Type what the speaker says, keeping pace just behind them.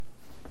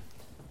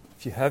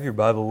If you have your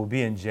Bible, we'll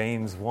be in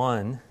James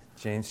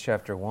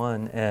chapter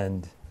 1,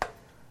 and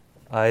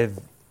I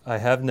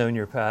have known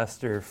your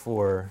pastor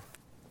for,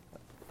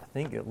 I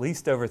think, at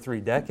least over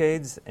 3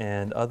 decades,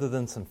 and other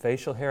than some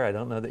facial hair, I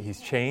don't know that he's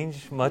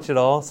changed much at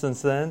all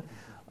since then.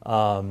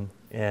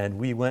 And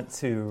we went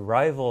to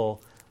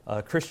rival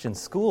Christian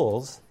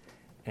schools,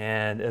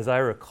 and as I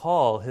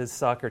recall, his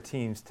soccer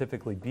teams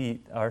typically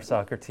beat our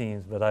soccer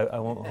teams, but I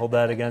won't hold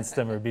that against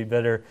him or be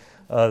bitter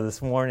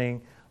this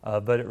morning.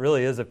 But it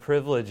really is a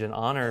privilege and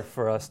honor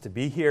for us to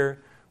be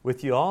here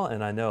with you all.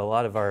 And I know a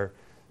lot of our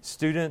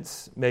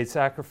students made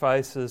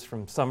sacrifices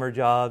from summer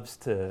jobs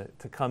to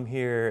come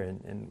here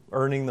and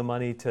earning the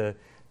money to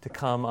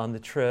come on the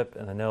trip.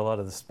 And I know a lot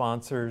of the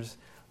sponsors,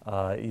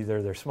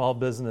 either their small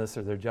business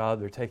or their job,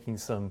 they're taking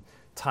some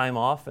time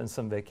off and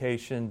some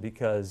vacation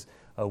because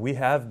we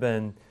have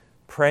been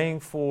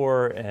praying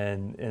for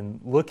and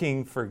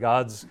looking for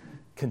God's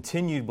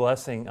continued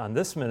blessing on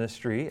this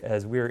ministry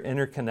as we're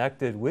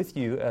interconnected with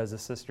you as a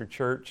sister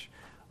church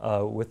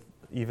with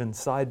even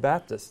Side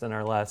Baptist in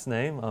our last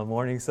name,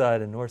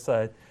 Morningside and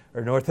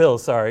North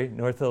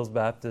Hills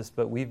Baptist,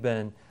 but we've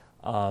been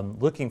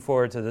looking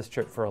forward to this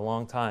trip for a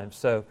long time.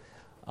 So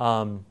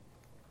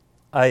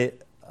I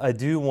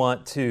do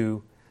want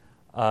to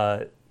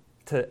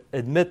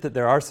admit that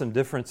there are some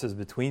differences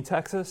between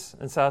Texas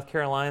and South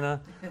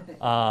Carolina.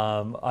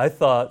 I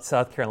thought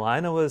South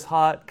Carolina was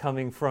hot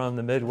coming from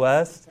the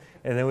Midwest,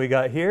 and then we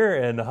got here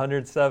and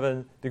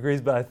 107 degrees,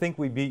 but I think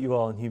we beat you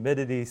all in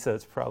humidity, so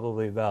it's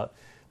probably about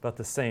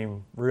the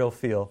same real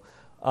feel.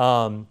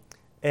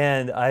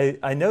 And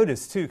I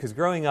noticed too, because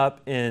growing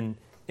up in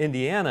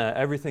Indiana,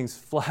 everything's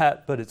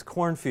flat, but it's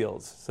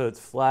cornfields, so it's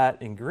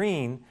flat and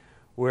green,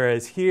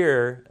 whereas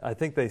here, I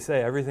think they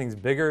say everything's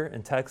bigger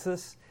in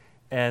Texas,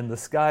 and the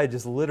sky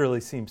just literally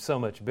seems so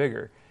much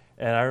bigger.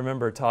 And I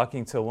remember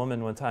talking to a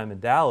woman one time in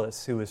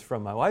Dallas who was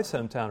from my wife's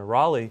hometown,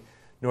 Raleigh,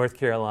 North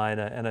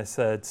Carolina, and I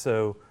said,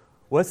 so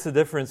what's the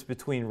difference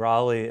between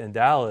Raleigh and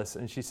Dallas?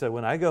 And she said,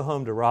 when I go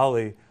home to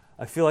Raleigh,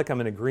 I feel like I'm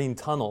in a green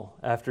tunnel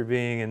after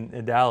being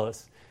in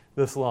Dallas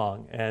this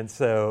long. And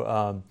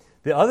so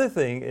the other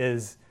thing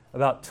is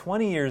about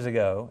 20 years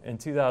ago, in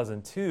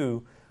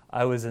 2002,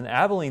 I was in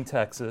Abilene,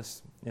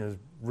 Texas. It was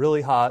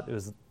really hot. It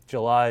was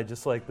July,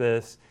 just like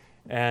this.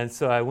 And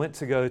so I went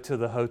to go to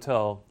the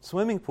hotel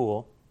swimming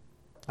pool.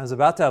 I was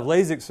about to have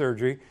LASIK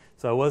surgery,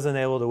 so I wasn't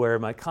able to wear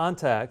my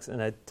contacts,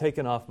 and I'd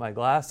taken off my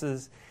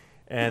glasses,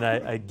 and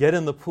I get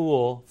in the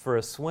pool for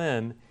a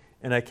swim,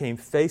 and I came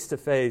face to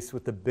face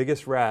with the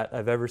biggest rat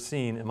I've ever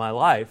seen in my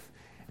life.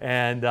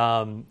 And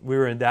we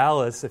were in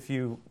Dallas a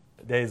few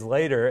days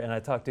later, and I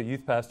talked to a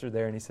youth pastor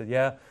there, and he said,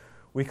 yeah,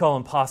 we call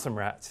them possum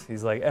rats.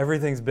 He's like,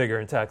 everything's bigger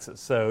in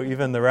Texas, so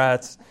even the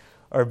rats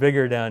are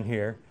bigger down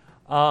here.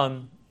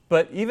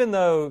 But even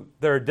though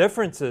there are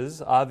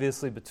differences,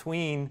 obviously,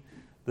 between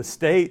the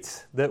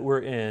states that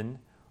we're in,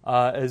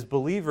 as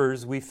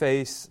believers, we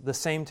face the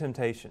same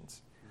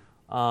temptations.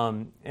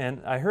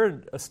 And I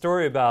heard a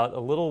story about a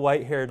little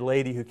white-haired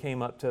lady who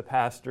came up to a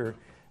pastor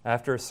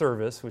after a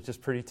service, which is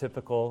pretty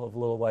typical of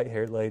little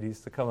white-haired ladies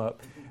to come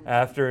up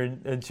after,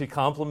 and she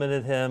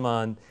complimented him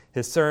on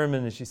his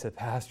sermon, and she said,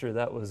 Pastor,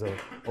 that was a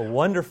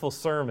wonderful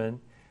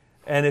sermon.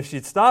 And if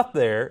she'd stopped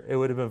there, it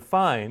would have been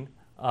fine.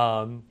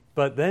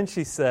 But then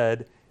she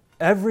said,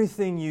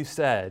 everything you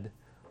said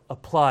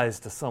applies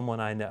to someone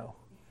I know.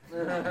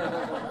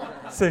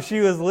 So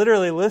she was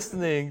literally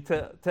listening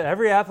to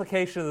every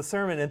application of the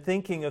sermon and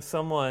thinking of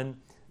someone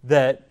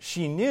that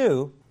she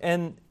knew.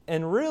 And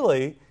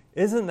really,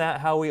 isn't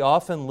that how we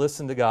often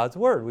listen to God's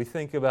Word? We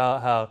think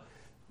about how,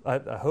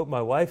 I hope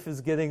my wife is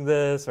getting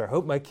this, or I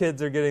hope my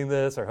kids are getting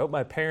this, or I hope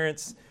my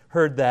parents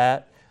heard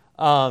that.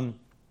 And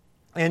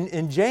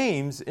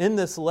James, in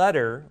this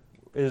letter,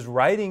 is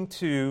writing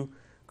to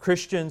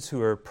Christians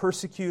who are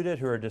persecuted,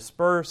 who are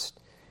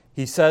dispersed.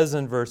 He says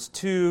in verse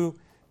 2,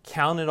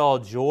 count it all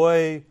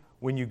joy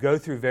when you go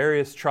through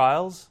various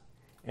trials.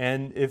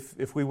 And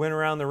if we went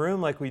around the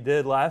room like we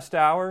did last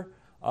hour,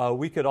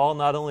 we could all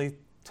not only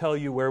tell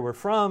you where we're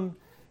from,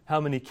 how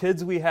many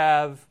kids we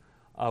have,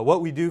 what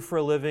we do for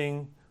a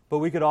living, but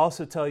we could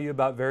also tell you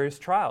about various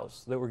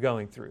trials that we're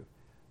going through,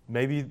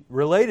 maybe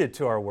related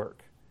to our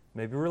work,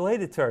 maybe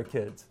related to our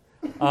kids.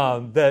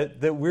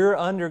 That we're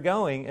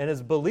undergoing, and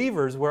as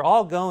believers, we're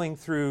all going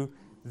through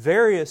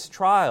various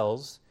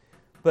trials,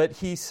 but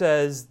he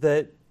says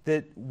that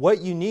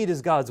what you need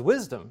is God's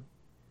wisdom.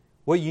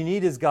 What you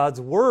need is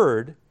God's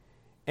Word,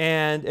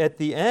 and at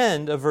the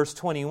end of verse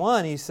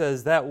 21, he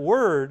says that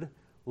Word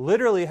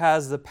literally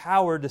has the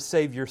power to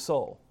save your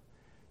soul.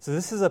 So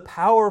this is a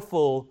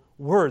powerful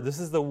Word. This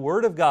is the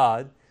Word of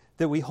God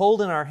that we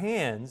hold in our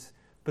hands,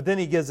 but then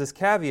he gives this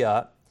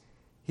caveat.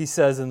 He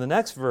says in the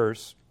next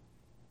verse,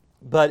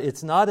 but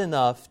it's not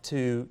enough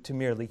to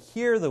merely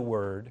hear the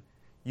Word.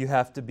 You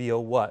have to be a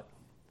what?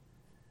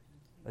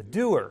 A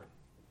doer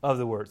of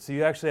the Word. So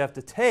you actually have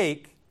to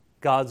take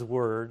God's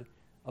Word,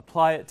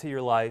 apply it to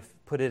your life,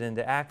 put it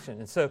into action.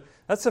 And so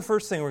that's the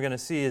first thing we're going to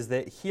see, is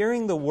that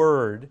hearing the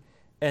Word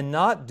and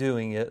not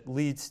doing it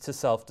leads to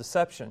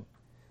self-deception.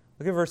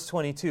 Look at verse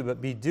 22. But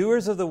be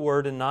doers of the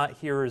word and not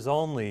hearers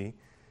only,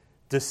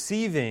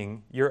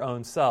 deceiving your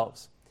own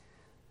selves.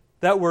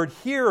 That word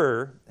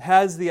hearer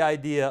has the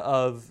idea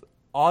of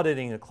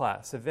auditing a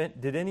class.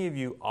 Did any of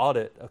you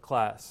audit a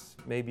class?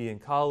 Maybe in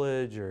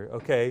college or,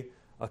 okay,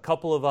 a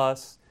couple of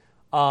us.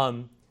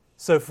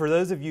 So for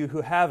those of you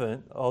who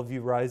haven't, all of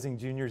you rising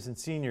juniors and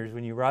seniors,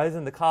 when you rise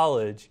into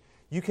college,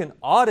 you can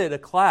audit a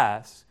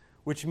class,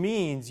 which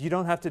means you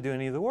don't have to do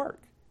any of the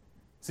work.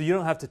 So you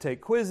don't have to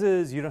take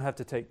quizzes, you don't have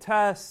to take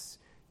tests,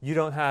 you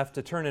don't have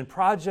to turn in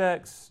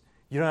projects,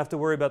 you don't have to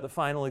worry about the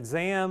final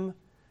exam.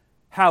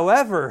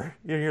 However,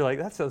 you're like,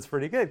 that sounds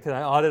pretty good. Can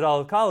I audit all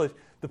of college?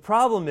 The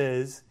problem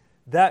is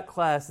that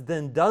class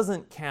then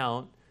doesn't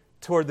count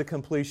toward the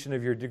completion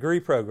of your degree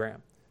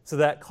program. So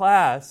that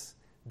class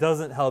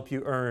doesn't help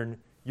you earn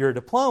your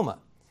diploma.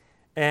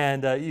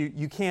 And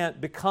you can't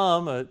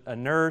become a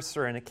nurse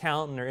or an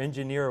accountant or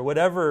engineer or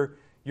whatever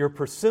you're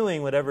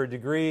pursuing, whatever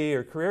degree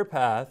or career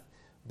path,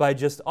 by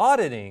just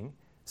auditing.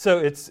 So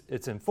it's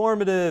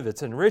informative,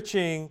 it's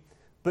enriching,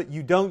 but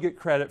you don't get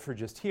credit for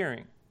just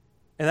hearing.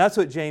 And that's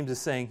what James is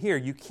saying here.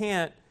 You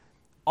can't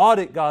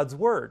audit God's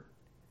word.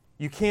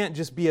 You can't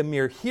just be a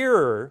mere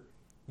hearer.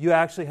 You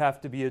actually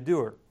have to be a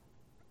doer.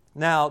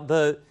 Now,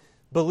 the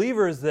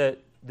believers that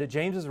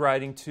James is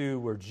writing to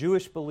were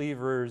Jewish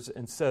believers,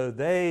 and so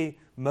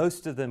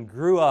most of them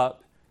grew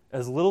up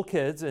as little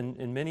kids,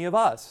 and many of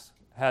us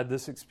had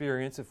this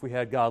experience if we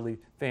had godly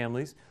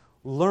families,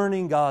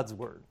 learning God's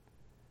word.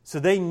 So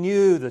they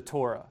knew the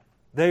Torah.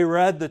 They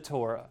read the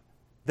Torah.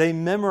 They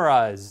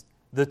memorized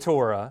the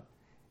Torah.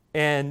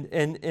 And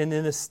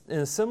in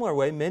a similar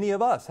way, many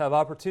of us have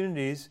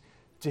opportunities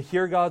to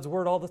hear God's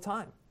word all the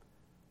time.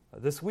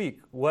 This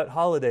week, what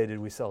holiday did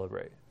we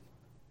celebrate?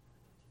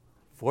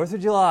 4th of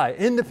July,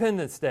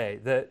 Independence Day,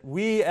 that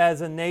we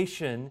as a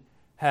nation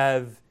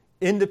have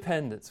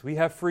independence. We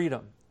have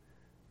freedom.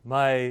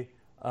 I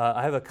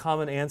have a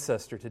common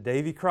ancestor to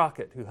Davy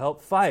Crockett, who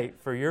helped fight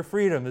for your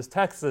freedom as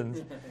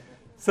Texans,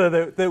 so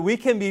that we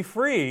can be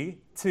free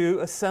to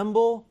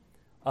assemble,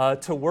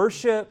 to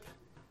worship,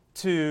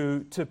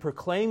 to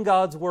proclaim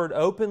God's word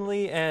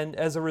openly, and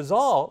as a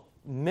result,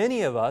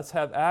 many of us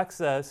have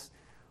access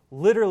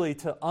literally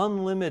to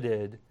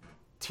unlimited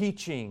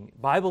teaching,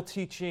 Bible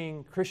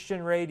teaching,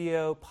 Christian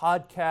radio,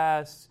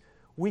 podcasts.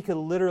 We could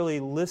literally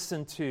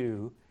listen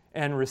to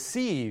and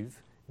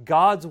receive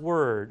God's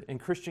word and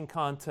Christian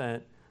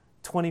content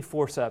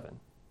 24/7.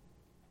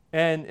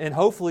 And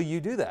hopefully you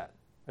do that.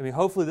 I mean,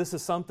 hopefully this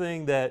is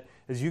something that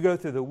as you go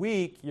through the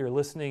week, you're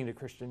listening to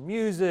Christian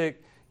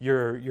music,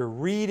 you're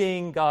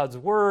reading God's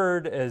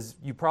word, as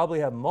you probably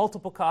have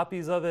multiple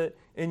copies of it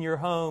in your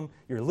home.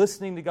 You're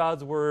listening to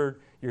God's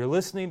word. You're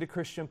listening to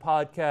Christian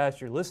podcasts.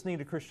 You're listening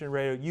to Christian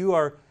radio. You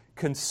are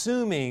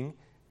consuming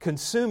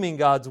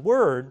God's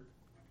word.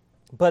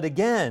 But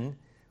again,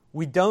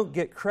 we don't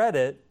get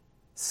credit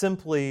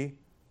simply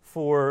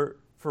for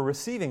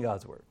receiving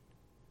God's word.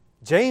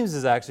 James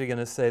is actually going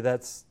to say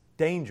that's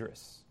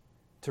dangerous.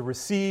 To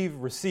receive,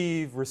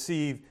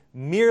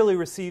 merely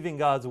receiving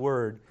God's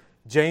word,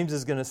 James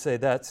is going to say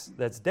that's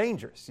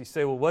dangerous. You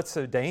say, well, what's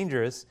so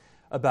dangerous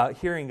about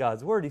hearing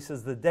God's word? He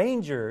says the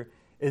danger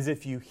is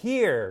if you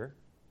hear,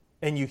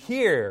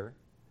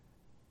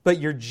 but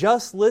you're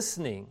just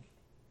listening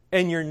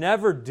and you're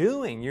never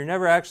doing, you're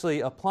never actually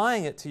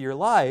applying it to your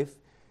life,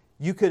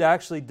 you could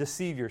actually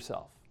deceive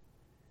yourself.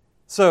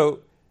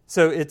 So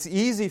it's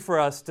easy for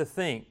us to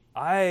think,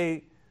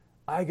 I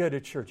go to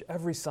church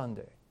every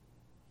Sunday.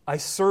 I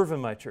serve in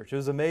my church. It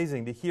was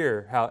amazing to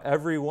hear how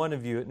every one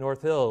of you at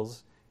North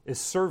Hills is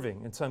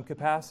serving in some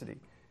capacity.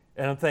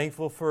 And I'm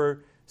thankful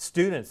for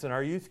students in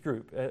our youth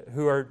group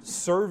who are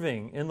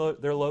serving in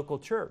their local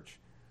church.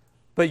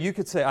 But you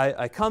could say,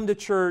 I come to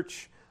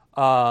church,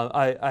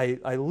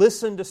 I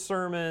listen to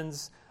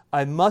sermons,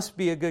 I must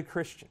be a good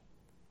Christian.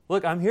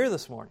 Look, I'm here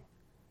this morning.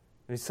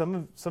 I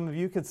mean, some of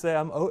you could say,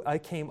 I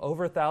came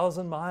over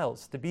 1,000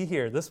 miles to be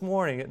here this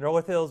morning at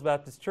North Hills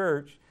Baptist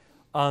Church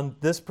on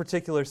this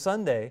particular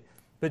Sunday.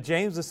 But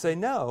James would say,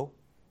 no,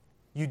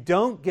 you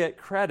don't get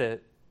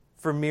credit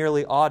for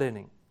merely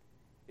auditing.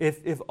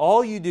 If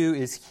all you do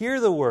is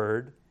hear the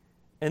word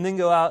and then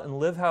go out and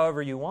live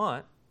however you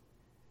want,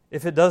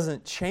 if it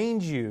doesn't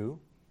change you,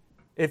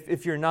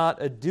 if you're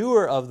not a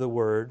doer of the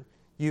word,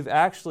 you've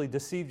actually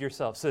deceived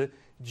yourself. So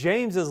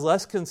James is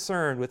less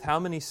concerned with how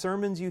many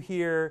sermons you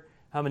hear,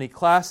 how many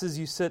classes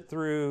you sit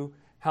through,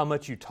 how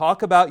much you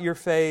talk about your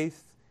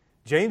faith.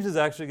 James is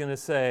actually going to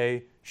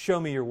say, show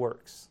me your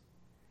works.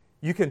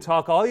 You can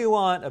talk all you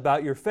want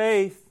about your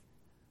faith,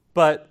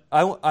 but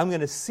I'm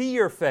going to see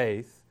your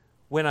faith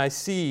when I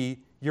see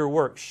your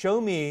works. Show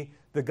me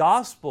the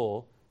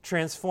gospel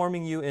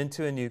transforming you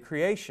into a new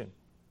creation.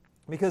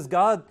 Because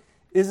God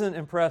isn't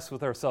impressed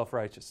with our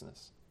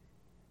self-righteousness.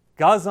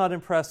 God's not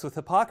impressed with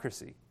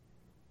hypocrisy.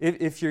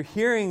 If you're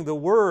hearing the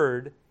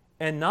word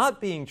and not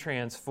being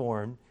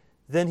transformed,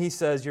 then he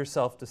says you're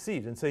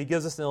self-deceived. And so he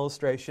gives us an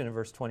illustration in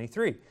verse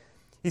 23.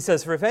 He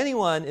says, for if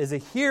anyone is a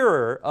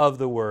hearer of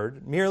the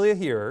word, merely a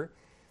hearer,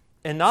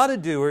 and not a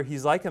doer,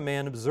 he's like a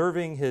man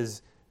observing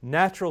his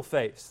natural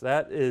face.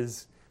 That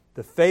is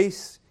the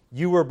face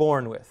you were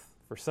born with.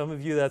 For some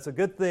of you, that's a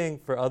good thing.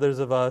 For others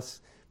of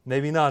us,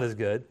 maybe not as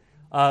good.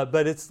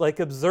 But it's like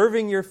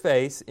observing your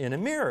face in a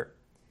mirror.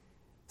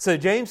 So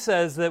James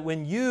says that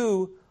when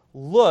you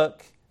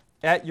look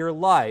at your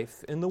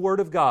life in the Word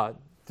of God,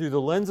 through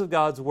the lens of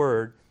God's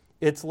Word,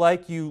 it's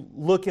like you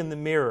look in the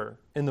mirror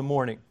in the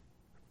morning.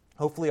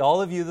 Hopefully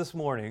all of you this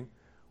morning,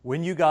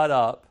 when you got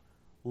up,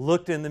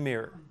 looked in the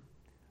mirror.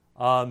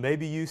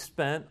 Maybe you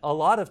spent a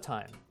lot of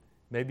time.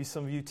 Maybe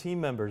some of you team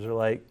members are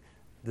like,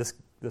 this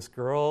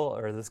girl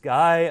or this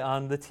guy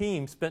on the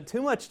team spent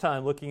too much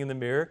time looking in the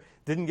mirror,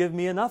 didn't give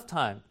me enough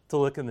time to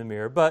look in the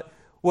mirror. But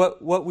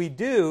what we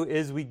do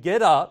is we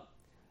get up,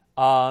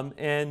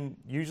 and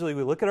usually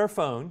we look at our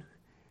phone,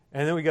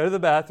 and then we go to the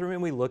bathroom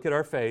and we look at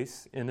our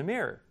face in the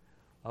mirror.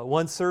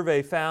 One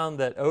survey found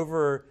that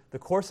over the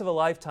course of a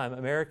lifetime,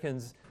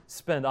 Americans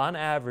spend on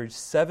average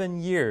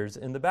 7 years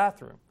in the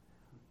bathroom.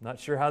 Not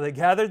sure how they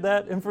gathered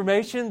that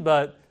information,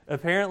 but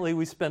apparently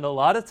we spend a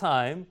lot of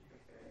time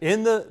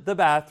in the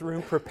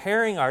bathroom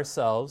preparing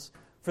ourselves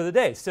for the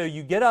day. So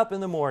you get up in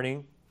the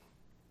morning,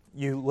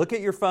 you look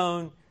at your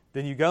phone,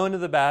 then you go into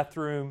the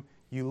bathroom,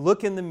 you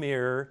look in the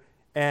mirror,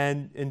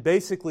 and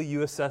basically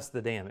you assess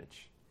the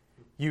damage.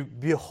 You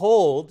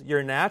behold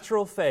your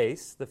natural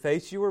face, the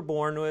face you were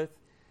born with.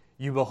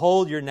 You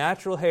behold your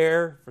natural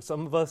hair. For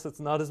some of us, it's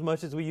not as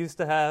much as we used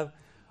to have.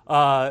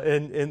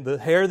 And the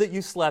hair that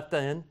you slept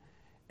in.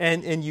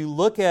 And you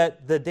look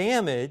at the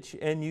damage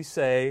and you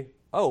say,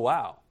 oh,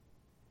 wow.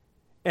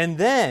 And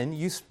then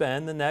you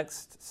spend the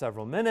next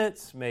several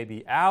minutes,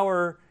 maybe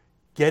hour,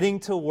 getting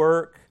to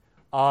work.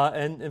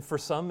 And for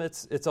some,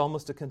 it's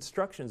almost a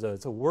construction zone.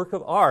 It's a work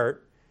of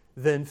art,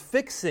 then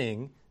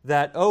fixing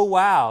that oh,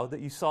 wow, that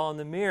you saw in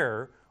the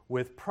mirror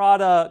with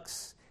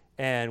products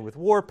and with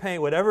war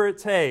paint, whatever it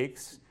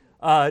takes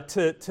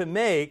to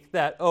make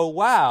that oh,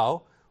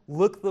 wow,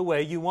 look the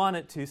way you want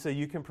it to so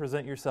you can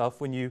present yourself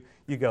when you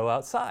go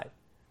outside.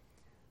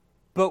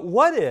 But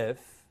what if,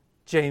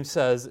 James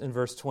says in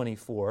verse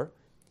 24,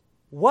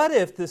 what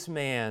if this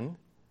man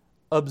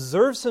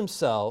observes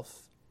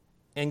himself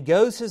and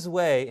goes his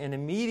way and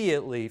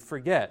immediately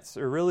forgets,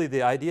 or really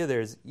the idea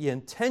there is he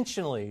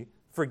intentionally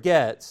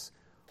forgets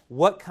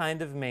what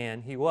kind of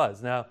man he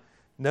was. Now,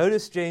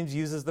 notice James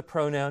uses the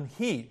pronoun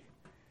he.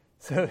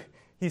 So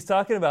he's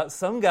talking about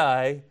some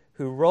guy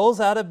who rolls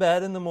out of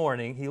bed in the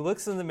morning, he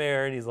looks in the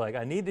mirror and he's like,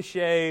 I need to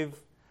shave,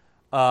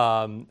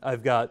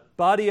 I've got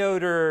body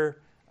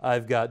odor,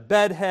 I've got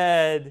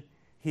bedhead.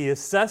 He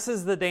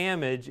assesses the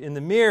damage in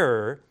the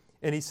mirror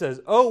and he says,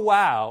 oh,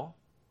 wow.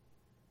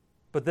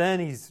 But then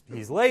he's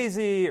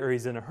lazy or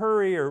he's in a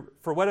hurry or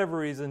for whatever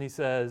reason he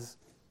says,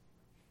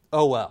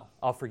 oh, well,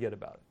 I'll forget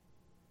about it.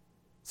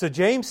 So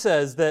James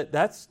says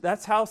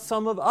that's how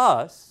some of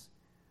us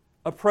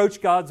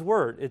approach God's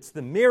Word. It's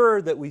the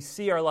mirror that we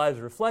see our lives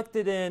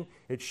reflected in.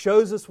 It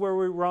shows us where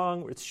we're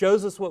wrong. It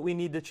shows us what we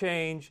need to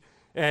change.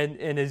 And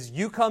as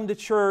you come to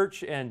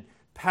church and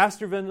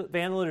Pastor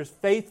Van Litter is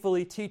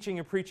faithfully teaching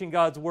and preaching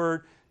God's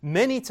Word,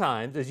 many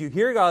times as you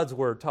hear God's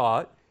Word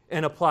taught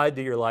and applied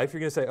to your life, you're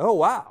going to say, oh,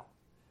 wow,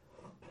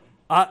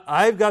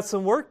 I've got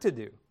some work to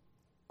do.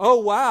 Oh,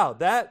 wow,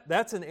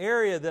 that's an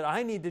area that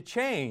I need to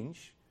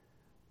change.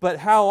 But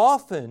how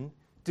often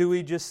do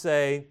we just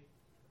say,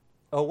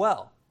 oh,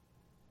 well?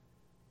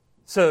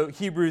 So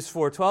Hebrews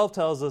 4:12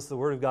 tells us the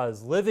Word of God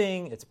is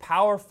living, it's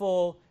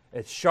powerful,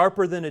 it's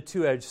sharper than a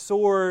two-edged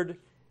sword.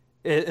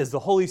 As the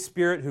Holy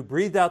Spirit who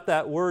breathed out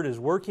that Word is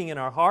working in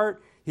our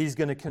heart, He's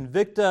going to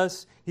convict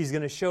us. He's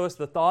going to show us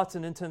the thoughts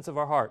and intents of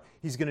our heart.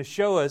 He's going to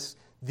show us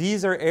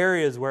these are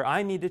areas where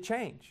I need to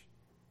change.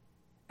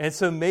 And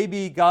so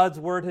maybe God's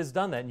Word has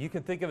done that. And you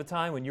can think of a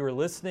time when you were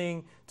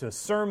listening to a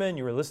sermon,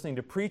 you were listening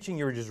to preaching,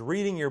 you were just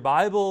reading your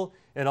Bible,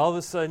 and all of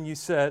a sudden you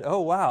said,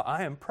 oh, wow,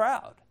 I am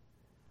proud.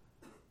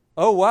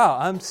 Oh, wow,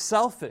 I'm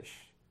selfish.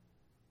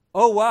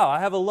 Oh, wow, I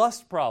have a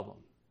lust problem.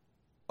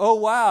 Oh,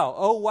 wow,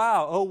 oh,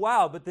 wow, oh,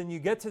 wow. But then you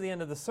get to the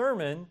end of the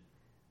sermon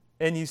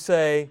and you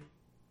say,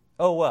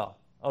 oh, well,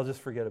 I'll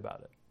just forget about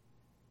it.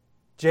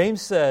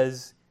 James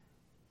says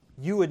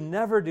you would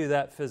never do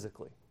that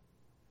physically.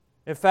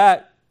 In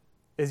fact,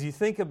 as you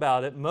think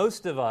about it,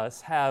 most of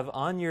us have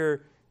on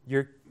your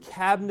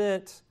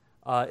cabinet,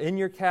 in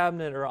your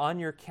cabinet or on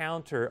your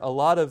counter, a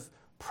lot of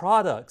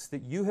products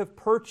that you have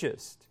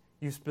purchased,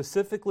 you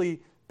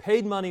specifically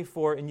paid money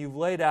for, and you've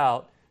laid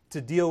out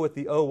to deal with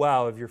the oh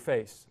wow of your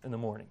face in the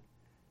morning.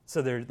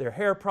 So they're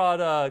hair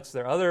products,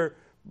 they're other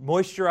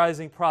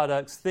moisturizing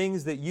products,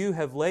 things that you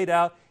have laid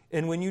out.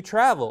 And when you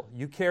travel,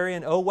 you carry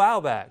an oh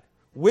wow bag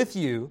with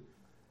you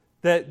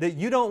that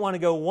you don't want to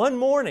go one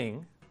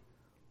morning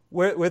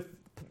with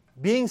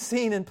being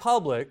seen in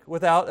public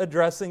without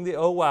addressing the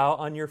oh wow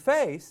on your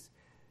face.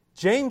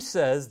 James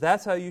says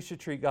that's how you should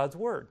treat God's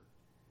Word.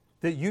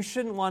 That you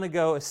shouldn't want to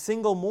go a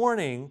single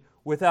morning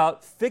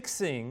without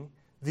fixing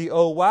the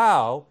oh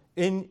wow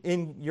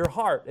in your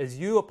heart. As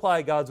you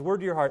apply God's Word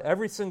to your heart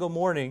every single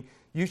morning,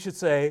 you should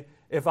say,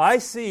 if I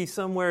see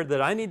somewhere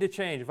that I need to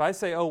change, if I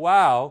say, oh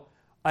wow,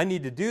 I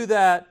need to do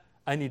that,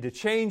 I need to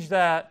change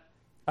that.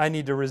 I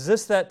need to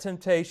resist that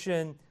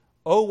temptation.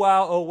 Oh,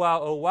 wow, oh,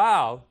 wow, oh,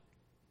 wow.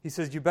 He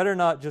says, you better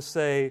not just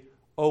say,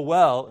 oh,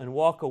 well, and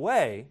walk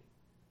away,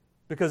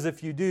 because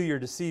if you do, you're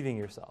deceiving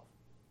yourself.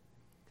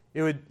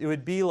 It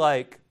would be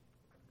like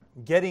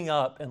getting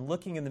up and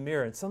looking in the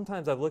mirror. And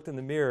sometimes I've looked in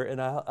the mirror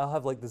and I'll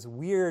have like this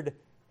weird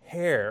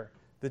hair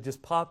that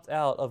just popped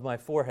out of my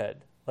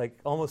forehead, like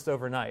almost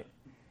overnight.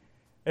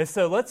 And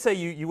so let's say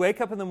you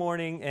wake up in the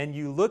morning and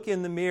you look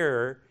in the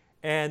mirror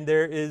and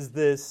there is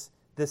this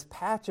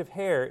patch of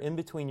hair in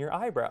between your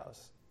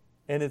eyebrows.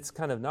 And it's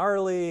kind of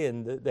gnarly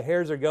and the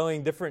hairs are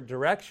going different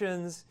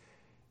directions.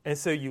 And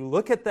so you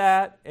look at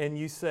that and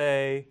you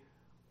say,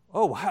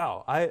 oh,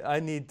 wow, I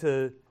need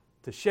to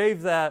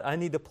shave that. I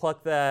need to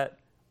pluck that.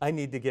 I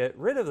need to get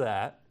rid of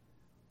that.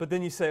 But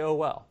then you say, oh,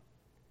 well.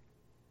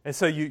 And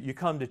so you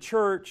come to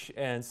church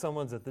and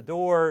someone's at the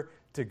door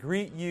to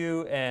greet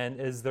you. And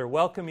as they're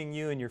welcoming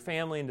you and your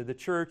family into the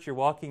church, you're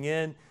walking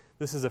in.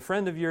 This is a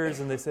friend of yours.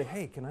 And they say,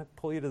 hey, can I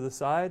pull you to the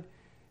side?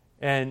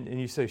 And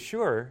you say,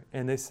 sure.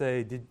 And they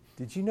say,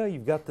 did you know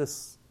you've got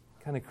this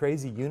kind of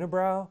crazy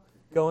unibrow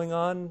going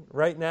on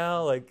right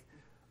now? Like,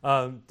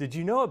 did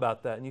you know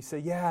about that? And you say,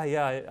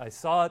 yeah, I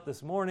saw it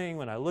this morning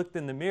when I looked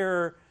in the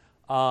mirror.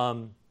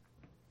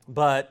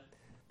 But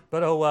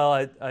oh well,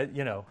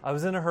 I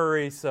was in a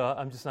hurry, so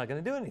I'm just not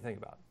going to do anything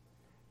about it.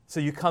 So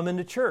you come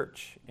into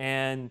church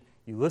and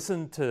you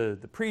listen to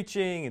the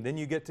preaching, and then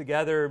you get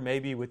together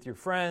maybe with your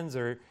friends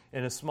or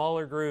in a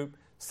smaller group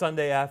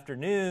Sunday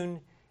afternoon,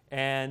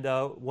 and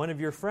one of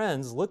your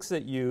friends looks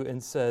at you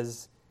and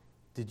says,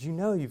 did you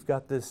know you've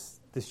got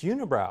this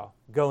unibrow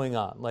going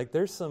on? Like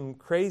there's some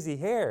crazy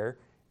hair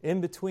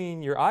in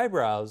between your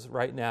eyebrows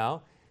right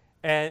now.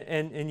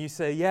 And you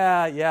say,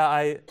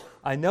 yeah,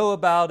 I know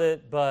about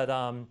it, but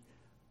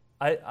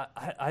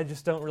I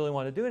just don't really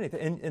want to do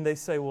anything. And they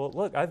say, well,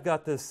 look, I've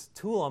got this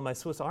tool on my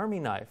Swiss Army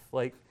knife.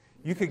 Like,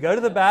 you could go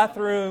to the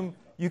bathroom,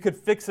 you could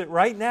fix it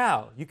right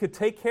now. You could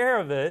take care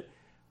of it.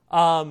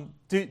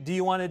 Do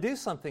you want to do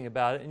something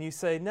about it? And you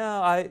say,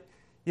 no,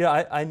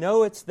 I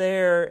know it's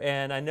there,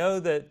 and I know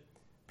that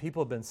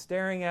people have been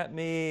staring at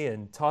me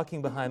and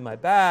talking behind my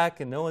back,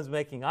 and no one's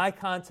making eye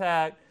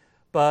contact.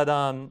 But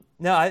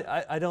no,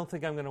 I don't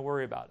think I'm going to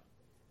worry about it.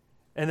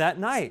 And that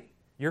night,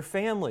 your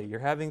family, you're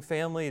having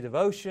family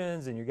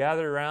devotions, and you're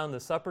gathered around the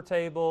supper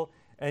table,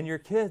 and your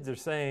kids are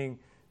saying,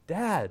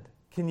 Dad,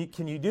 can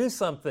you do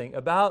something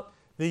about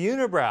the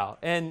unibrow?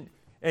 And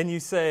you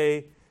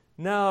say,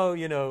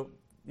 no,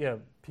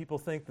 people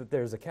think that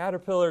there's a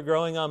caterpillar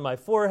growing on my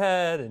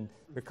forehead, and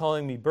they're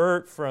calling me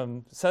Bert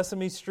from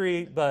Sesame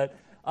Street, but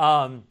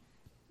I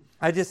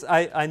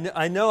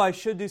know I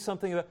should do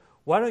something about it.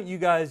 Why don't you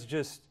guys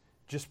just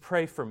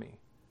pray for me?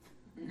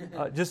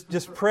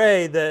 Just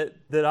pray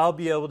that I'll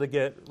be able to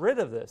get rid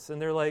of this.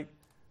 And they're like,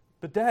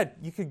 but Dad,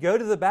 you could go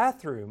to the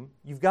bathroom.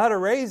 You've got a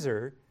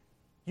razor.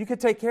 You could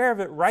take care of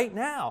it right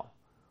now.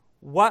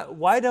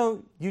 Why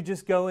don't you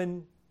just go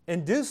and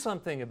do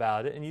something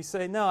about it? And you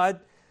say, no,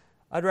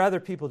 I'd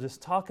rather people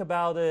just talk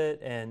about it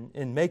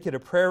and make it a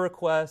prayer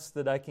request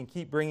that I can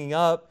keep bringing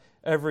up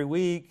every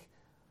week.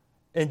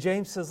 And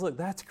James says, look,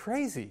 that's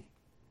crazy.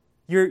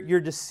 You're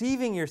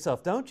deceiving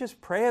yourself. Don't just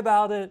pray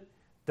about it.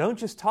 Don't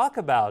just talk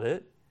about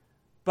it.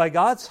 By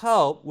God's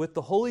help, with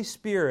the Holy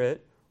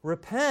Spirit,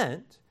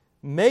 repent,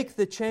 make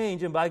the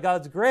change, and by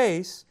God's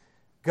grace,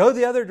 go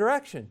the other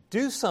direction.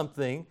 Do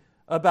something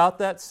about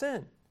that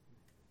sin.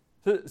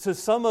 So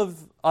some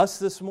of us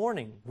this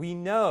morning, we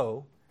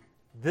know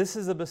this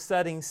is a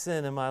besetting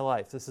sin in my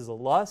life. This is a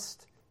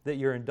lust that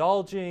you're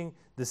indulging.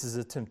 This is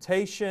a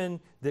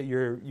temptation that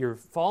you're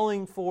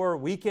falling for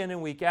week in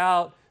and week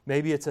out.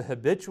 Maybe it's a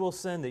habitual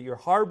sin that you're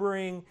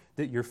harboring,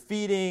 that you're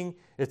feeding.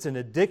 It's an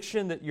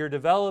addiction that you're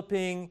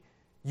developing.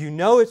 You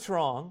know it's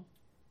wrong.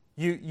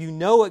 You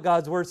know what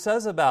God's Word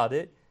says about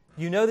it.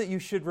 You know that you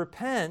should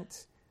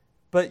repent,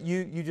 but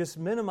you just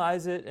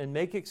minimize it and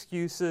make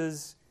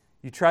excuses.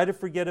 You try to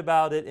forget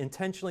about it,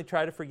 intentionally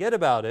try to forget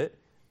about it.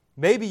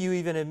 Maybe you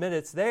even admit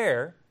it's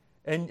there,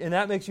 and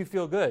that makes you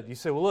feel good. You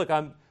say, well, look,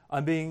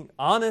 I'm being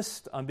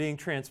honest. I'm being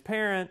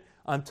transparent.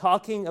 I'm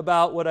talking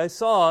about what I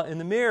saw in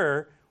the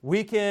mirror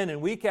week in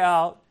and week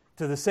out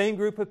to the same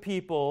group of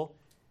people.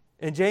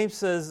 And James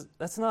says,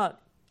 it's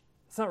not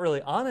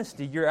really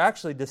honesty. You're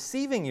actually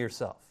deceiving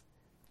yourself.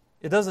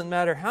 It doesn't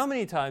matter how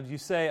many times you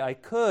say, I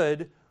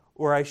could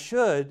or I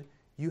should,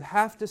 you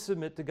have to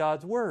submit to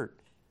God's Word.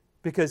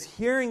 Because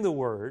hearing the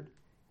Word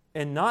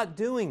and not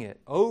doing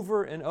it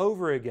over and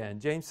over again,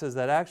 James says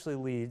that actually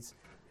leads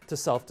to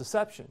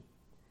self-deception.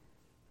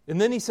 And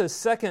then he says,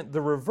 second,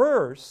 the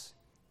reverse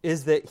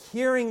is that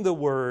hearing the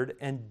Word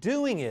and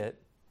doing it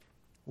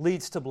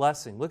leads to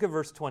blessing. Look at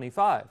verse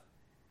 25.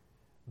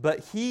 But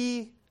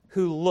he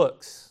who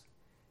looks,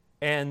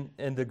 and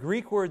the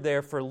Greek word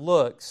there for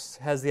looks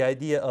has the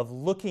idea of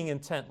looking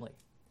intently.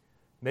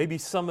 Maybe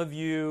some of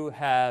you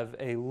have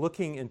a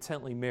looking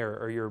intently mirror,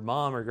 or your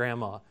mom or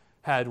grandma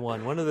had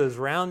one of those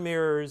round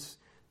mirrors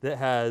that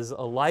has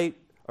a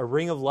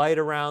ring of light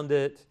around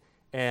it,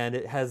 and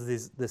it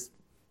has this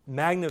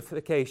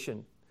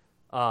magnification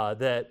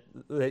that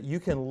you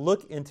can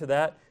look into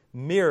that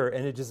mirror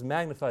and it just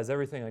magnifies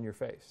everything on your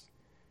face.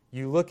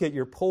 You look at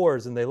your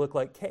pores and they look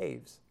like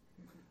caves.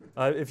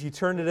 If you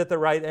turn it at the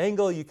right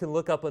angle, you can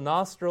look up a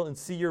nostril and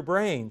see your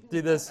brain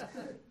through this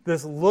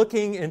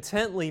looking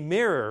intently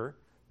mirror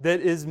that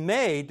is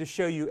made to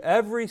show you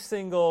every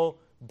single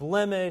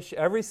blemish,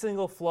 every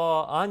single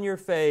flaw on your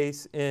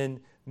face in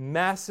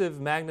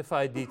massive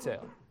magnified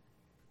detail.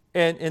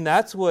 And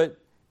that's what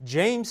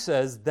James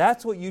says,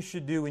 that's what you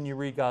should do when you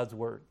read God's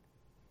Word.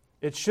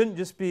 It shouldn't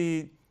just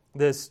be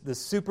this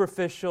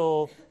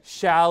superficial,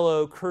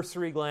 shallow,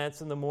 cursory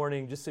glance in the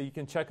morning just so you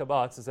can check a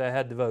box and say, I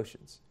had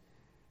devotions.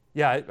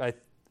 Yeah, I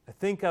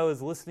think I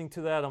was listening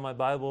to that on my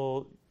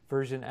Bible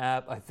version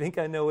app. I think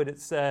I know what it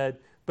said,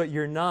 but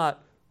you're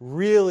not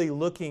really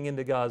looking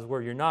into God's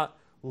Word. You're not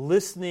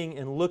listening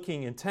and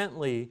looking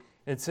intently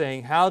and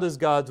saying, how does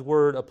God's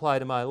Word apply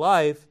to my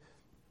life?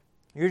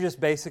 You're just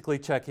basically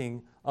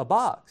checking a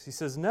box. He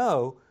says,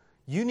 no,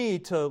 you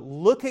need to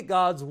look at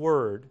God's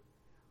Word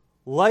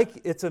like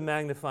it's a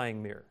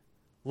magnifying mirror,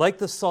 like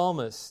the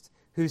psalmist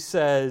who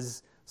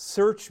says,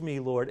 search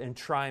me, Lord, and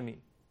try me.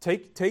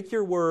 Take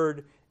your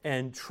Word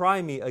and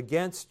try me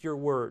against your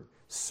Word.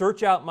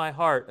 Search out my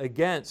heart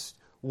against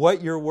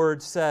what your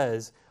Word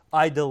says.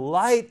 I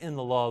delight in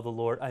the law of the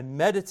Lord. I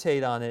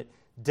meditate on it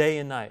day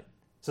and night.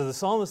 So the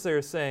psalmist there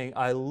is saying,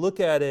 I look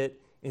at it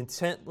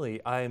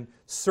intently. I'm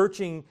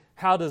searching,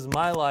 how does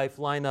my life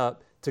line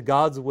up to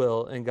God's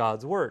will and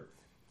God's Word?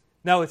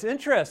 Now what's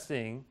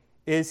interesting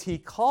is he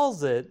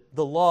calls it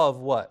the law of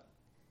what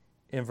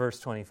in verse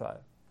 25?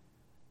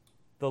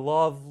 The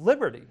law of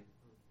liberty.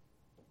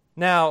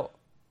 Now,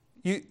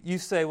 you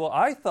say, well,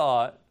 I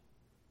thought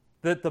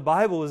that the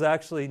Bible was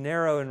actually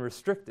narrow and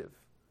restrictive.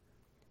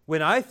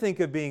 When I think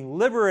of being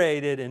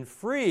liberated and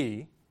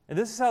free, and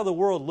this is how the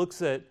world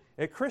looks at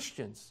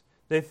Christians.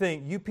 They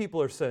think you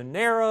people are so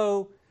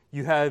narrow,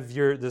 you have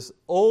this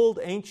old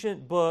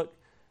ancient book,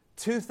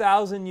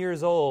 2,000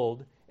 years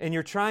old, and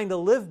you're trying to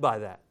live by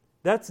that.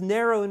 That's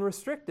narrow and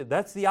restrictive.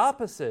 That's the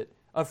opposite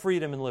of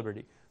freedom and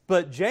liberty.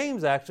 But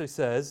James actually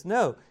says,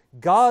 no,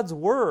 God's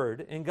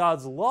Word and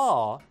God's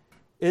law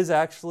is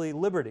actually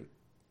liberty.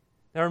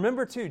 Now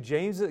remember too,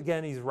 James,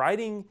 again, he's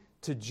writing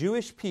to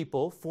Jewish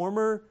people,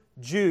 former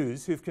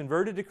Jews who've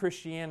converted to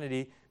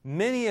Christianity,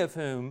 many of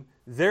whom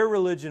their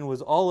religion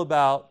was all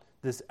about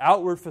this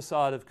outward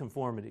facade of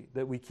conformity,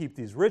 that we keep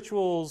these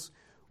rituals,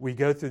 we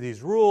go through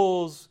these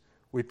rules,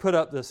 we put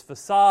up this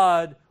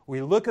facade,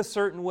 we look a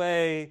certain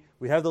way,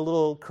 we have the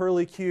little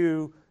curly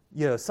Q,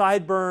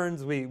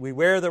 sideburns, we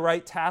wear the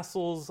right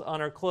tassels on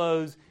our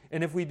clothes,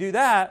 and if we do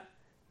that,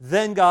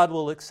 then God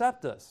will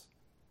accept us.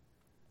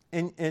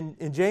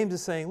 And James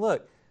is saying,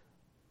 look,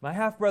 my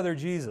half-brother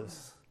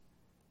Jesus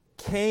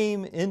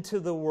came into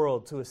the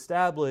world to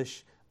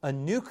establish a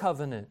new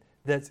covenant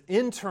that's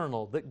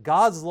internal, that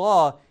God's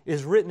law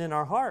is written in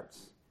our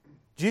hearts.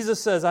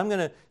 Jesus says, I'm going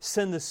to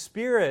send the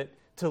Spirit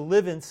to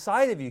live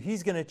inside of you.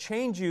 He's going to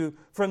change you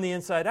from the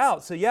inside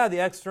out. So yeah, the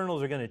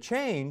externals are going to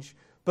change,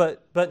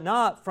 but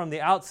not from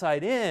the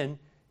outside in.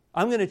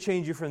 I'm going to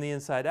change you from the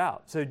inside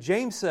out. So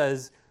James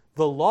says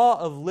the law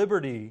of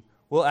liberty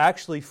will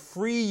actually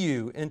free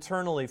you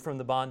internally from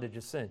the bondage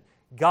of sin.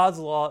 God's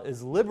law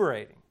is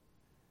liberating.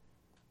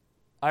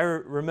 I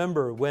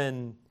remember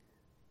when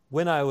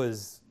I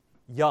was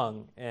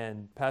young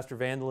and Pastor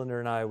Vandelander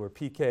and I were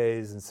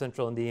PKs in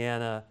Central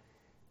Indiana,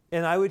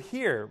 and I would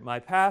hear my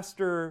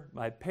pastor,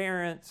 my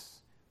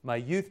parents, my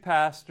youth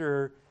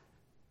pastor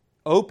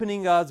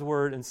opening God's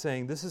Word and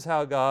saying, this is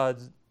how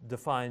God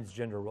defines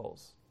gender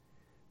roles.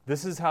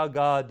 This is how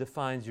God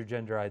defines your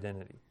gender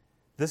identity.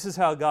 This is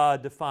how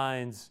God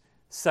defines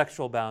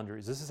sexual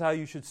boundaries. This is how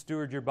you should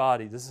steward your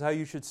body. This is how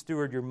you should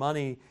steward your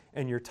money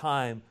and your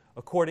time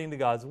according to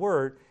God's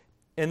Word.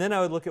 And then I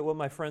would look at what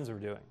my friends were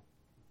doing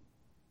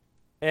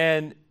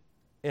and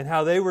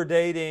how they were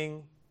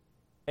dating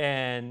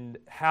and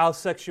how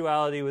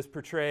sexuality was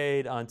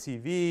portrayed on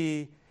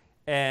TV.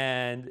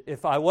 And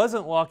if I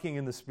wasn't walking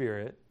in the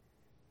Spirit,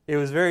 it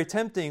was very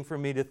tempting for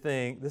me to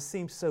think, this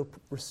seems so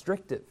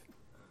restrictive.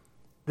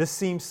 This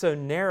seems so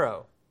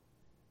narrow.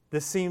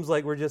 This seems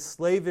like we're just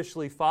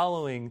slavishly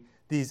following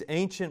these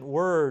ancient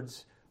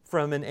words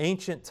from an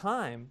ancient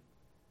time.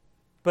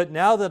 But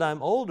now that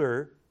I'm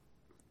older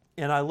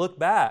and I look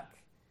back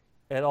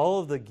at all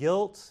of the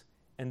guilt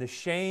and the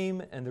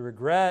shame and the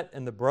regret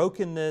and the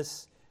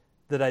brokenness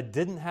that I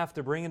didn't have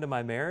to bring into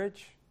my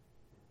marriage,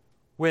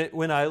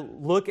 when I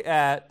look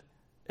at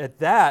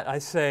that, I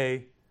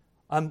say,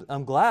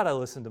 I'm glad I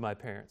listened to my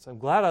parents. I'm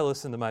glad I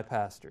listened to my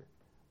pastor.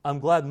 I'm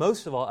glad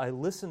most of all I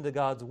listened to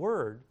God's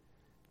Word,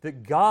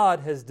 that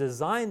God has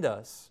designed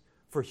us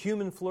for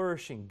human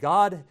flourishing.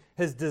 God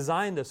has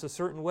designed us a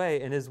certain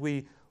way, and as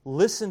we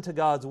listen to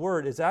God's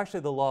Word, it's actually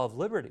the law of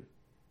liberty.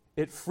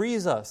 It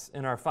frees us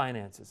in our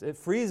finances. It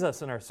frees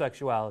us in our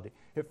sexuality.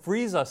 It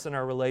frees us in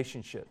our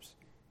relationships.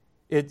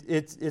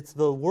 It's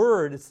the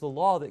Word, it's the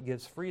law that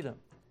gives freedom.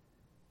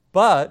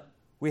 But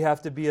we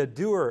have to be a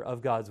doer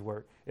of God's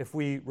Word. If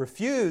we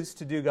refuse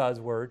to do God's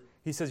Word,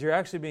 he says you're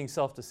actually being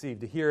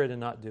self-deceived to hear it and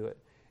not do it.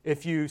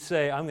 If you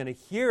say, I'm going to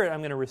hear it, I'm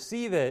going to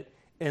receive it,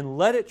 and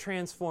let it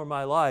transform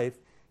my life,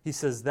 he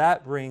says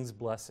that brings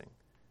blessing.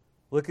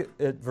 Look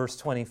at verse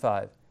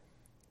 25.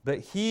 But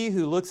he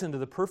who looks into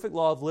the perfect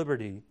law of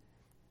liberty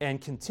and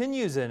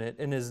continues in it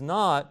and is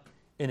not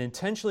an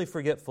intentionally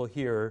forgetful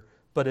hearer,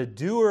 but a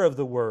doer of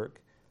the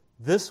work,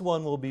 this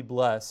one will be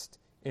blessed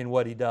in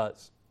what he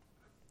does.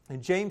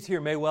 And James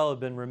here may well have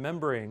been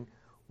remembering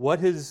what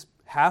his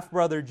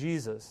half-brother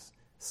Jesus,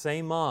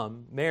 same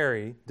mom,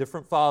 Mary,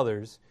 different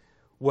fathers,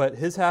 what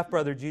his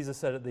half-brother Jesus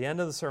said at the end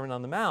of the Sermon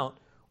on the Mount,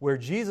 where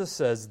Jesus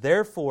says,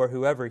 therefore,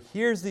 whoever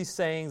hears these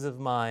sayings of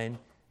mine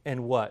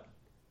and what?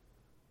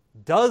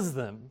 Does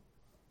them,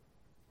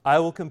 I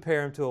will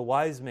compare him to a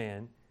wise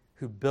man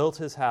who built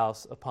his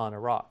house upon a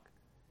rock.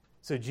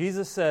 So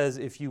Jesus says,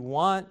 if you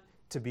want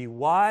to be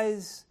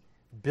wise,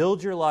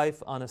 build your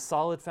life on a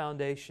solid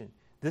foundation.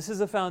 This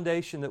is a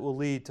foundation that will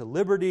lead to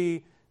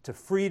liberty, to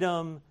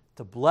freedom,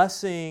 to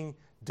blessing.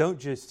 Don't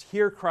just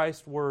hear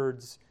Christ's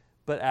words,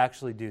 but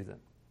actually do them.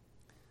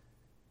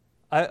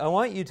 I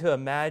want you to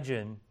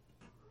imagine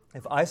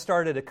if I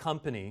started a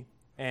company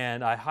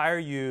and I hire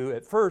you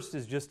at first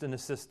as just an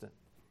assistant.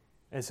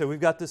 And so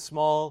we've got this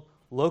small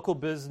local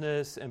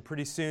business, and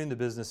pretty soon the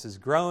business is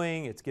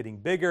growing, it's getting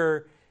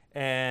bigger,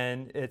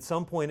 and at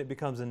some point it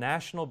becomes a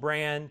national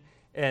brand.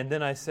 And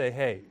then I say,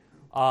 hey,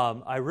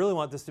 I really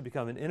want this to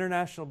become an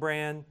international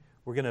brand.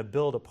 We're going to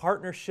build a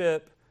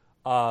partnership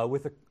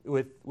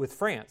with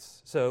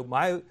France. So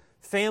my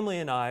family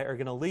and I are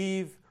going to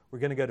leave. We're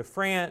going to go to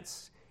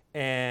France.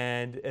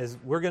 And as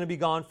we're going to be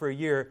gone for a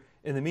year,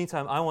 in the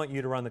meantime, I want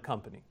you to run the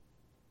company.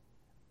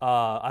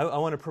 I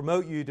want to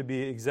promote you to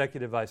be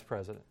executive vice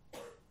president.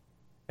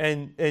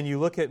 And you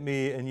look at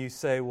me and you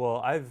say,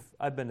 well,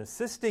 I've been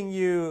assisting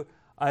you,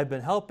 I've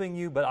been helping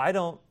you, but I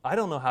don't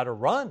know how to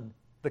run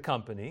the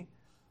company.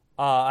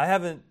 I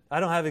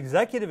don't have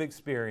executive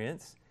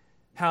experience.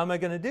 How am I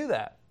going to do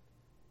that?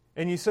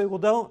 And you say,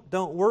 well,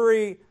 don't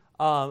worry.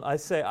 I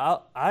say,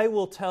 I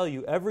will tell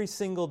you every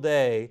single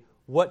day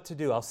what to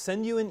do. I'll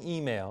send you an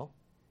email,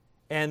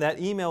 and that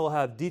email will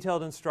have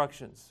detailed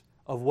instructions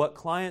of what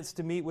clients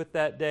to meet with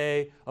that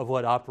day, of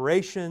what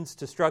operations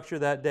to structure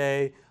that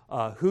day,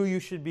 who you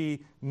should be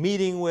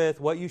meeting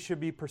with, what you should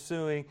be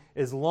pursuing.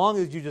 As long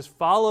as you just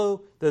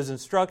follow those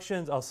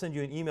instructions, I'll send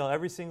you an email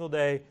every single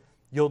day.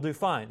 You'll do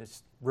fine.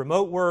 It's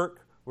remote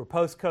work. We're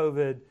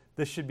post-COVID.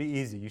 This should be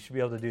easy. You should be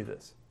able to do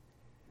this.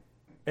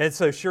 And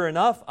so sure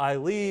enough, I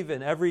leave,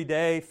 and every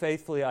day,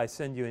 faithfully, I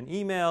send you an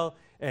email,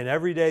 and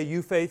every day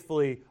you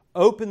faithfully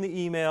open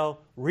the email,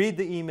 read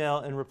the email,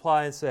 and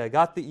reply and say, I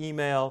got the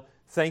email.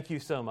 Thank you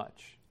so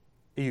much.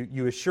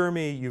 You assure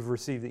me you've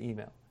received the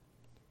email.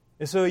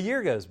 And so a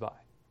year goes by.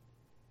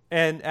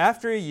 And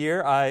after a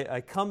year,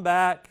 I come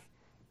back,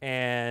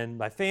 and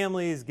my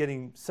family is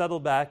getting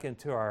settled back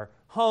into our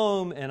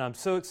home, and I'm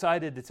so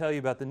excited to tell you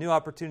about the new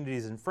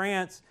opportunities in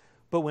France.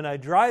 But when I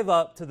drive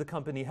up to the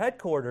company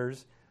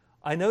headquarters,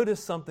 I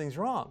notice something's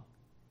wrong.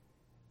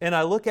 And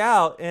I look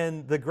out,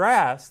 and the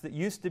grass that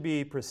used to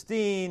be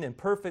pristine and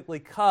perfectly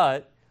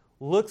cut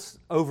looks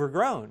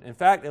overgrown. In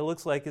fact, it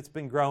looks like it's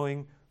been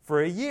growing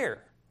for a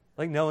year,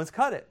 like no one's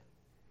cut it.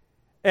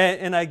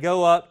 And I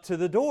go up to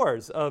the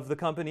doors of the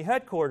company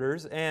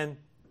headquarters, and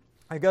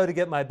I go to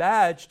get my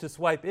badge to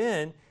swipe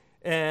in,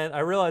 and I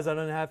realize I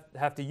don't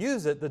have to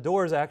use it. The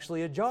door is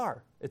actually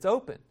ajar. It's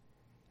open.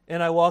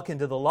 And I walk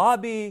into the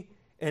lobby,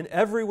 and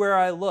everywhere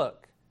I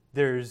look,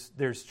 there's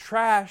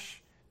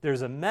trash,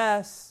 there's a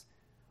mess.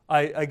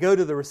 I go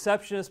to the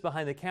receptionist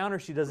behind the counter.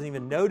 She doesn't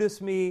even notice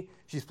me.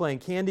 She's playing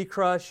Candy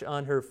Crush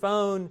on her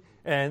phone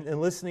and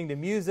listening to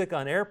music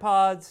on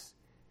AirPods.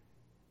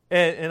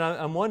 And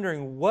I'm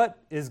wondering what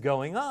is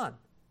going on.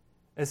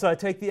 And so I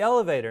take the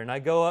elevator and I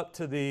go up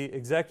to the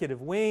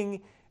executive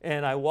wing,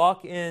 and I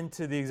walk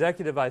into the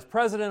executive vice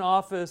president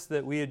office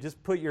that we had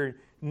just put your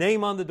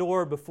name on the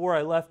door before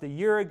I left a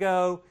year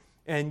ago.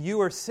 And you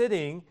are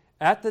sitting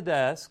at the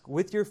desk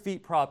with your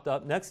feet propped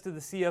up next to the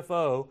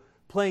CFO,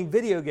 playing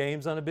video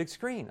games on a big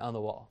screen on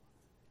the wall.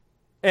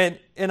 And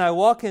I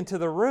walk into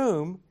the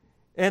room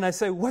and I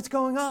say, what's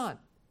going on?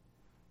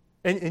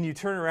 And you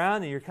turn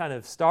around and you're kind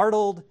of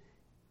startled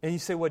and you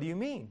say, what do you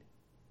mean?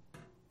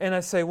 And I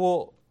say,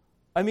 well,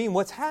 I mean,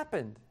 what's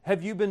happened?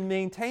 Have you been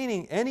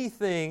maintaining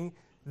anything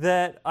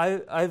that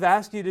I've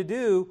asked you to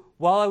do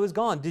while I was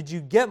gone? Did you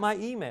get my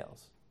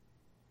emails?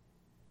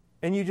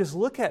 And you just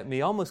look at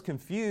me almost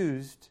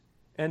confused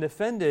and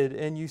offended,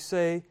 and you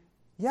say,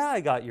 yeah,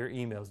 I got your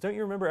emails. Don't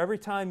you remember every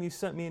time you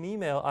sent me an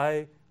email,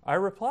 I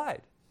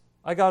replied.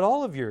 I got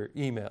all of your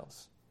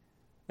emails.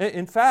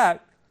 In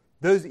fact,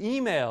 those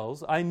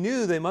emails, I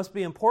knew they must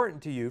be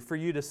important to you for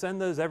you to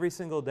send those every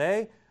single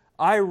day.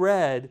 I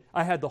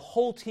had the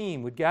whole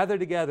team would gather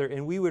together,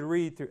 and we would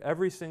read through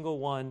every single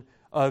one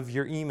of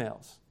your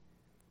emails.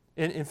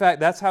 In fact,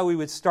 that's how we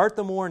would start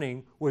the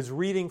morning, was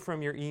reading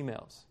from your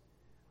emails.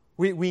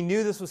 We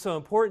knew this was so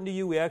important to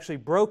you, we actually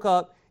broke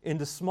up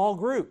into small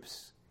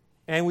groups.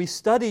 and we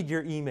studied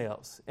your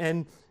emails,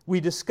 and we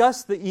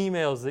discussed the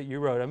emails that you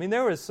wrote. I mean,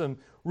 there was some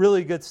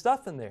really good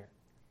stuff in there.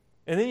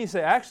 And then you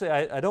say, actually,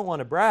 I don't want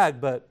to brag,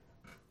 but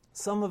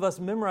some of us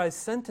memorized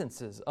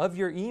sentences of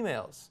your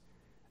emails.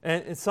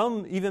 And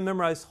some even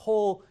memorized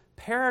whole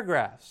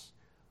paragraphs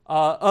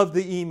of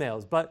the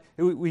emails. But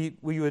we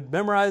would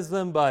memorize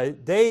them by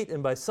date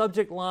and by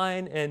subject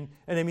line. And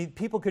I mean,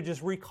 people could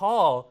just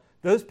recall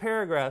those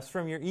paragraphs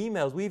from your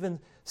emails. We even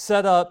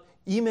set up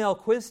email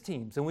quiz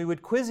teams, and we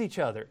would quiz each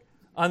other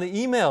on the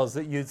emails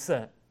that you'd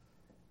sent.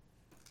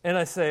 And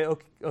I say,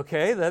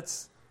 okay,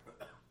 that's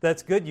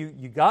good.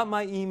 You got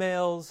my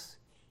emails.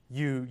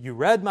 You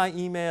read my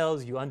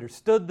emails. You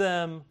understood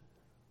them.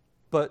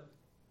 But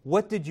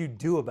what did you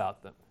do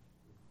about them?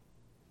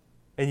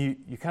 And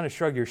you kind of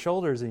shrug your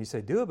shoulders and you say,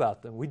 do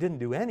about them? We didn't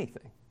do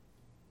anything.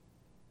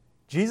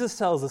 Jesus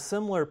tells a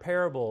similar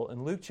parable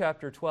in Luke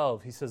chapter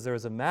 12. He says there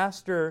was a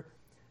master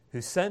who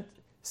set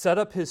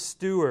up his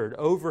steward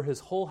over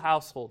his whole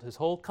household, his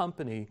whole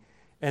company,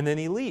 and then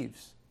he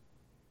leaves.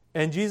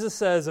 And Jesus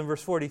says in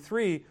verse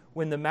 43,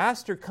 when the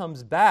master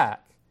comes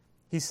back,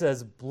 he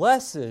says,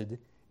 blessed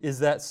is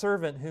that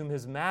servant whom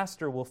his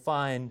master will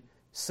find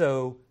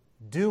so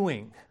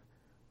doing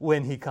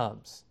when he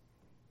comes.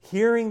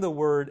 Hearing the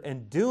word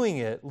and doing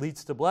it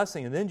leads to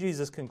blessing. And then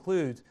Jesus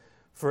concludes,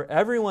 for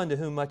everyone to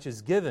whom much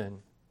is given,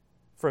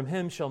 from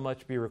him shall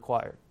much be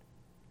required.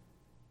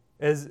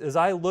 As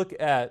I look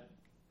at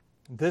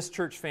this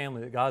church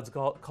family that God's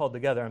called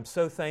together, I'm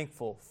so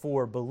thankful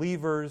for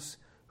believers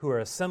who are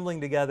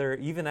assembling together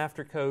even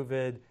after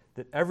COVID,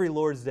 that every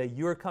Lord's Day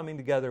you are coming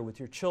together with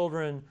your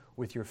children,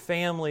 with your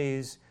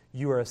families,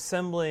 you are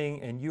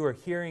assembling and you are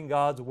hearing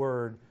God's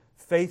word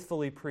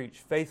faithfully preached,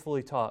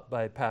 faithfully taught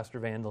by Pastor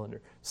Van Delinder,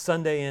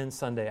 Sunday in,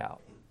 Sunday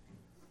out.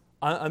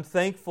 I'm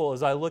thankful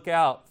as I look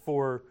out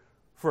for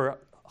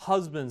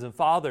husbands and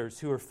fathers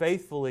who are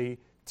faithfully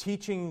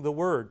teaching the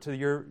word to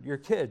your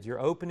kids.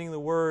 You're opening the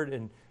word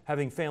and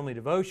having family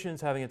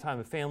devotions, having a time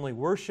of family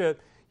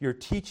worship. You're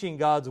teaching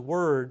God's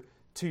word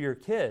to your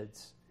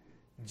kids.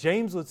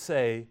 James would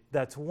say,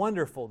 that's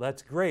wonderful,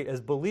 that's great.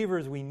 As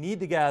believers, we need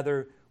to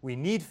gather, we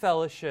need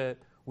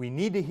fellowship, we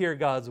need to hear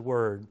God's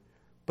word,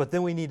 but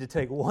then we need to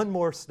take one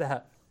more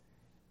step,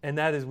 and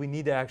that is we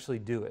need to actually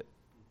do it.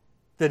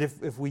 That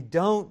if we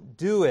don't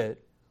do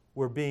it,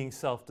 we're being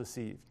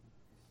self-deceived.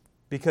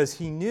 Because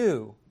he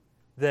knew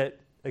that,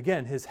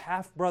 again, his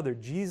half-brother,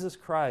 Jesus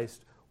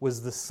Christ,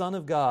 was the Son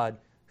of God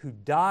who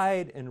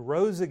died and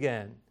rose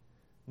again,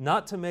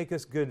 not to make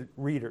us good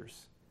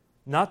readers,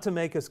 not to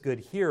make us good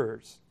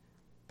hearers,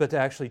 but to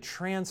actually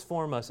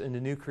transform us into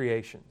new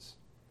creations.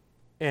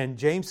 And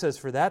James says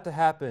for that to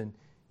happen,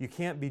 you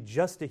can't be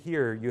just a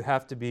hearer, you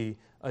have to be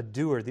a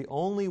doer. The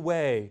only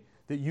way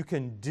that you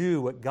can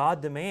do what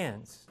God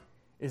demands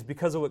is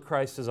because of what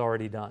Christ has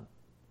already done.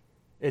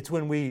 It's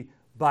when we,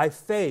 by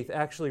faith,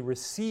 actually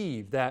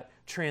receive that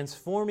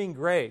transforming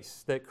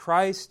grace that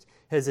Christ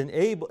has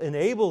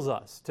enables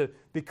us to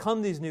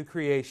become these new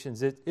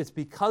creations. It's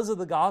because of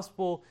the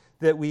gospel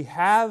that we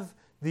have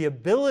the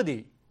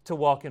ability to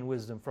walk in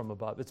wisdom from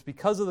above. It's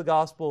because of the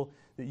gospel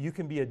that you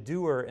can be a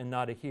doer and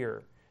not a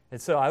hearer.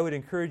 And so I would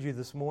encourage you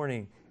this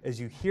morning, as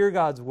you hear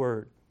God's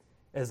word,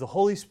 as the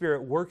Holy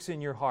Spirit works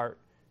in your heart,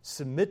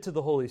 submit to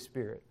the Holy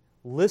Spirit.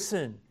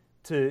 Listen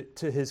to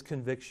his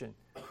conviction.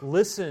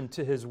 Listen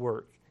to his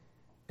work,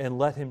 and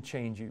let him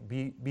change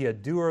you. Be a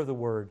doer of the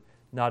word,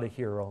 not a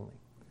hearer only.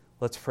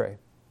 Let's pray.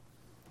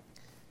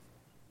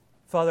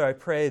 Father, I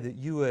pray that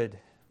you would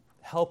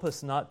help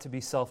us not to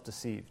be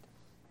self-deceived.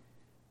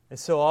 And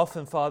so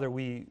often, Father,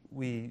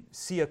 we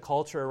see a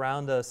culture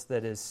around us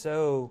that is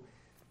so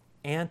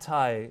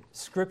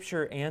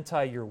anti-Scripture,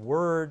 anti-your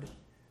word,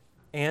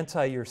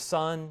 anti-your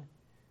Son,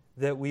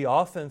 that we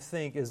often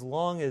think as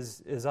long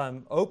as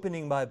I'm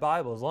opening my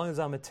Bible, as long as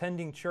I'm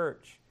attending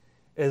church,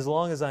 as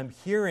long as I'm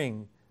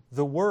hearing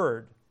the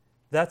word,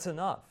 that's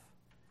enough.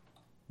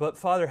 But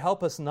Father,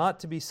 help us not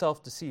to be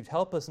self-deceived.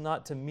 Help us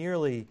not to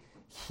merely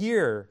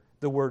hear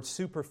the word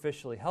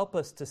superficially. Help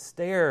us to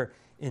stare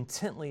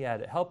intently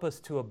at it. Help us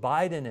to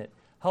abide in it.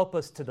 Help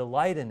us to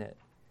delight in it.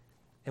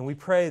 And we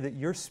pray that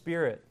your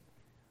Spirit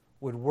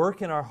would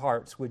work in our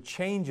hearts, would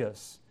change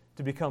us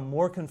to become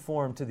more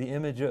conformed to the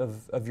image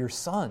of your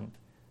Son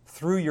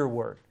through your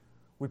word.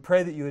 We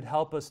pray that you would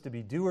help us to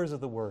be doers of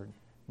the word,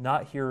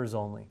 not hearers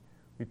only.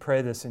 We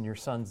pray this in your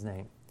Son's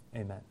name.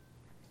 Amen.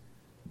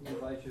 We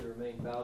invite you to remain bowed.